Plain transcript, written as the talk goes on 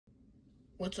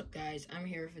What's up guys, I'm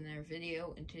here with another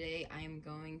video, and today I am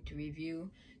going to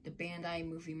review the Bandai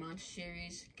Movie Monster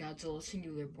Series Godzilla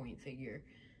Singular Point figure.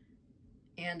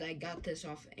 And I got this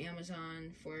off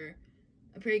Amazon for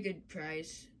a pretty good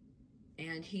price,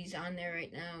 and he's on there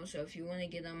right now, so if you want to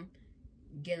get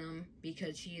him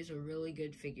because he is a really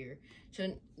good figure.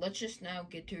 So let's just now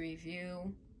get to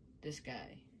review this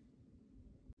guy.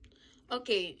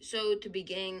 Okay, so to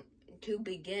begin,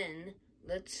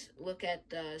 let's look at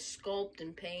the sculpt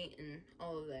and paint and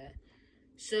all of that.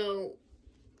 So,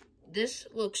 this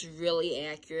looks really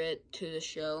accurate to the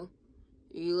show.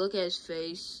 You look at his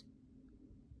face,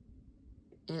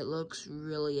 it looks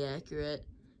really accurate.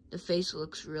 The face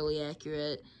looks really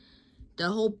accurate. The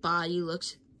whole body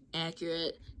looks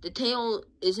accurate. The tail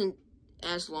isn't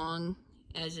as long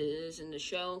as it is in the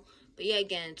show, but yeah,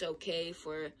 again, it's okay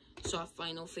for a soft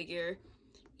vinyl figure.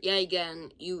 Yeah,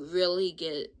 again, you really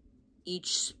get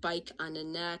each spike on the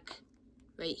neck,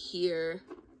 right here,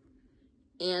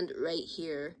 and right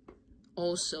here,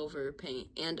 all silver paint.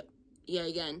 And yeah,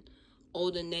 again,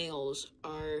 all the nails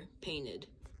are painted.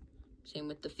 Same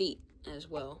with the feet as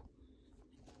well.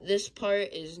 This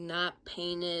part is not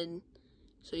painted,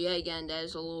 so yeah, again, that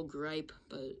is a little gripe,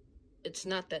 but it's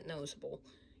not that noticeable.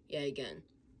 Yeah, again,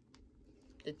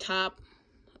 the top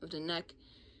of the neck,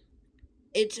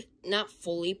 it's not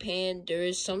fully painted. There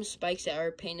is some spikes that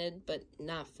are painted, but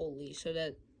not fully. So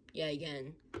that, yeah,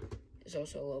 again, is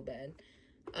also a little bad.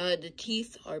 The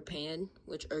teeth are painted,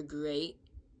 which are great.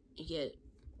 You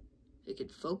could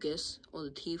focus. All the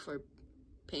teeth are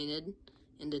painted,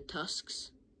 and the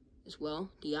tusks as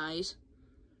well. The eyes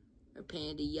are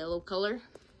painted a yellow color.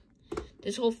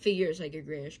 This whole figure is like a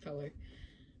grayish color.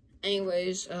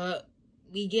 Anyways,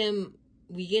 we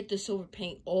get the silver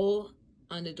paint all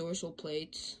on the dorsal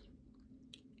plates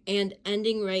and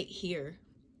ending right here,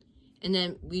 and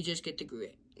then we just get the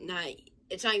grit.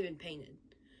 It's not even painted,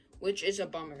 which is a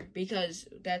bummer because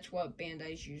that's what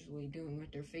Bandai's usually doing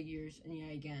with their figures. And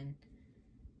yeah, again,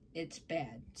 it's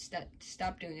bad.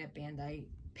 Stop doing that, Bandai.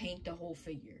 Paint the whole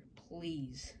figure,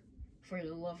 please, for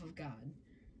the love of God.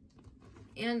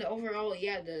 And overall,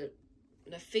 yeah,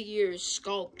 the figure's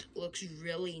sculpt looks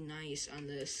really nice on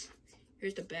this.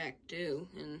 Here's the back too,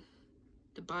 and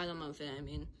the bottom of it, I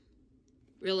mean,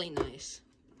 really nice.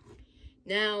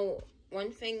 Now, one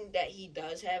thing that he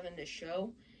does have in the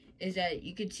show is that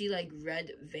you could see like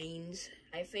red veins,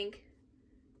 I think,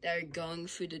 that are going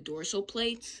through the dorsal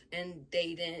plates, and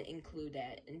they didn't include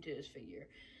that into this figure.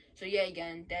 So yeah,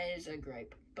 again, that is a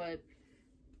gripe. But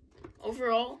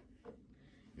overall,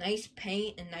 nice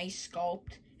paint and nice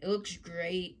sculpt. It looks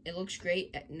great. It looks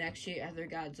great next to other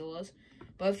Godzillas.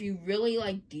 But if you really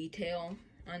like detail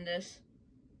on this,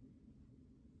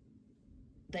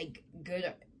 like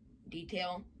good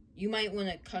detail, you might want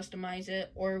to customize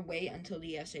it or wait until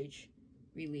the SH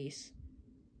release.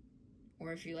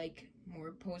 Or if you like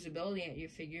more posability at your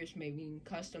figures, maybe you can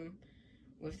custom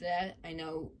with that. I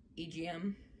know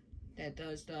EGM that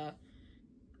does the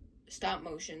stop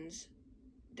motions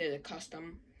did a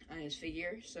custom on his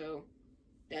figure, so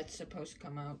that's supposed to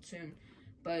come out soon.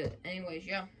 But anyways,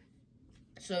 yeah,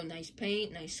 so nice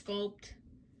paint, nice sculpt.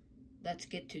 Let's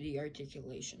get to the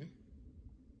articulation.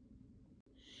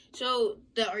 So,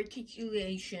 the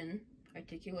articulation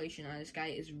on this guy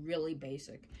is really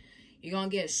basic. You're gonna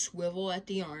get a swivel at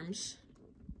the arms.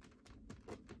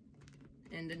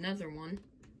 And another one.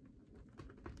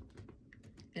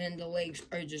 And then the legs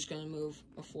are just gonna move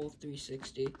a full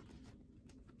 360.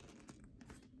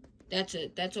 That's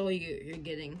it. That's all you're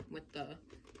getting with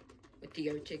the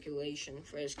articulation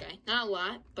for this guy. Not a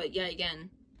lot, but yeah, again,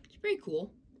 it's pretty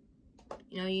cool.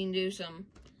 You know, you can do some,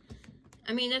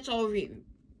 I mean, that's all we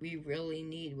really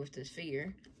need with this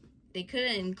figure. They could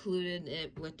have included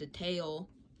it with the tail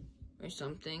or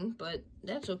something, but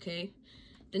that's okay.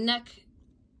 The neck,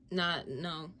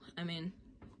 no. I mean,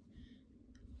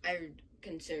 I would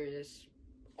consider this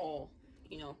all,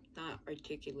 you know, not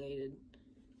articulated,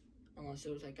 unless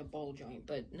it was like a ball joint.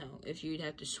 But no, if you'd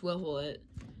have to swivel it,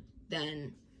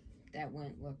 then that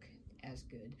wouldn't look as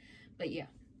good. But yeah,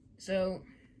 so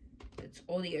it's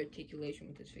all the articulation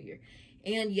with this figure.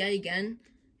 And yet again,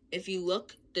 if you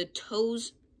look, the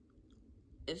toes,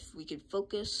 if we could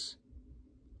focus,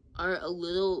 are a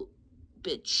little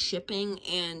bit chipping,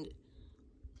 and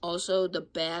also the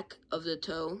back of the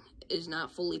toe is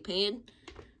not fully painted.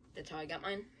 That's how I got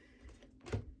mine.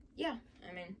 Yeah,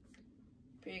 I mean,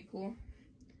 pretty cool.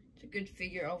 It's a good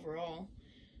figure overall.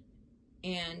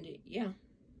 And yeah.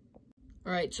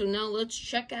 Alright, so now let's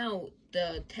check out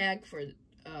the tag for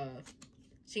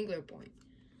Singular Point.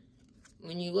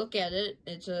 When you look at it,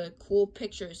 it's a cool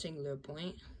picture of Singular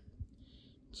Point.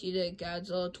 See the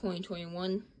Godzilla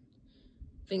 2021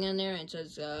 thing on there? It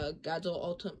says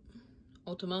Godzilla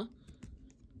Ultima.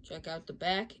 Check out the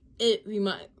back. It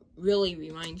really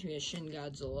reminds me of Shin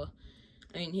Godzilla.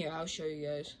 I mean, here, I'll show you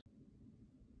guys.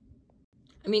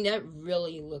 I mean, that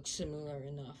really looks similar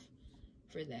enough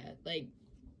for that. Like,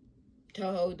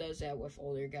 Toho does that with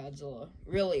older Godzilla.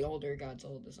 Really older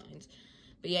Godzilla designs.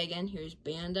 But yeah, again, here's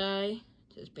Bandai.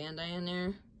 It says Bandai in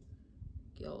there.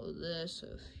 Get all of this, so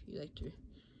if you like to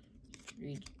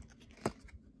read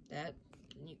that,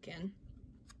 then you can.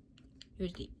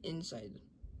 Here's the inside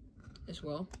as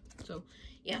well. So,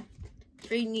 yeah,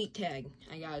 pretty neat tag,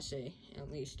 I gotta say,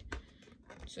 at least.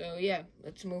 So, yeah,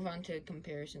 let's move on to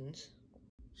comparisons.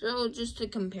 So, just to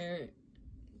compare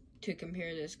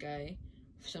this guy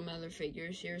with some other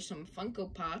figures, here's some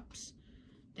Funko Pops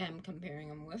that I'm comparing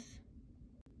them with.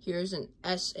 Here's an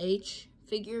SH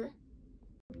figure,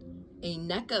 a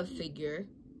NECA figure,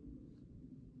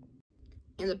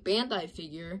 and a Bandai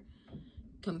figure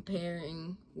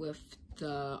comparing with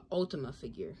the Ultima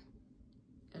figure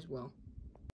as well.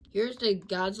 Here's the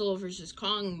Godzilla vs.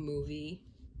 Kong movie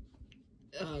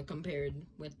compared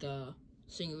with the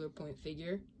Singular Point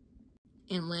figure.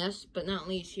 And last but not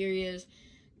least, here he is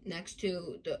next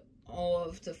to all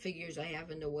of the figures I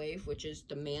have in the wave, which is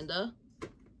the Manda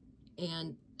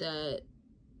and the,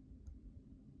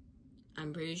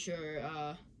 I'm pretty sure,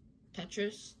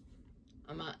 Tetris.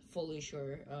 I'm not fully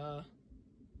sure.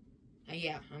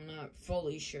 Yeah, I'm not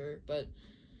fully sure, but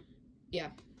yeah,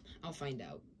 I'll find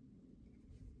out.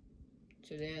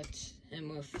 So that's him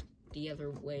with the other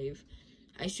wave.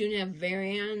 I soon have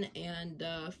Varian and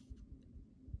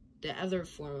the other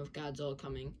form of Godzilla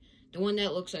coming. The one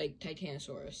that looks like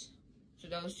Titanosaurus. So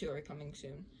those two are coming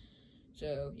soon.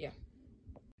 So, yeah.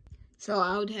 So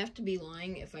I would have to be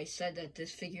lying if I said that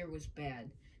this figure was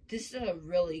bad. This is a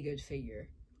really good figure,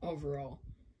 overall.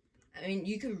 I mean,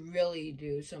 you could really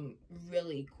do some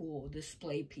really cool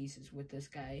display pieces with this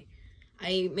guy.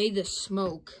 I made the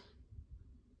smoke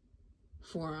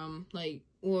for him, like,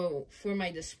 well, for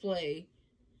my display,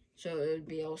 so it would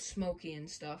be all smoky and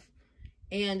stuff.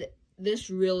 And this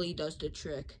really does the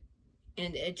trick,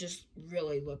 and it just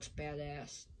really looks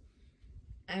badass.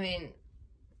 I mean,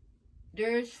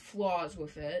 there's flaws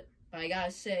with it, but I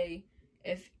gotta say,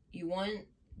 if you want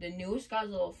the newest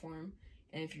Godzilla form,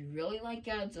 and if you really like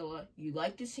Godzilla, you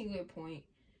like the Singular Point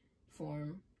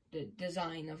form, the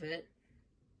design of it,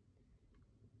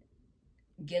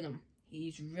 get him.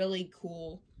 He's really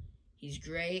cool, he's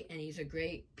great, and he's a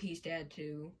great piece to add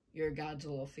to your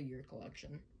Godzilla figure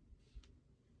collection.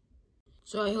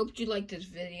 So I hope you liked this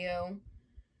video,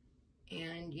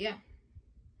 and yeah,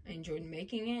 I enjoyed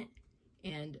making it,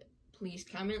 and please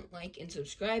comment, like, and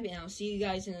subscribe, and I'll see you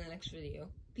guys in the next video.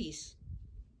 Peace.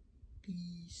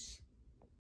 Peace.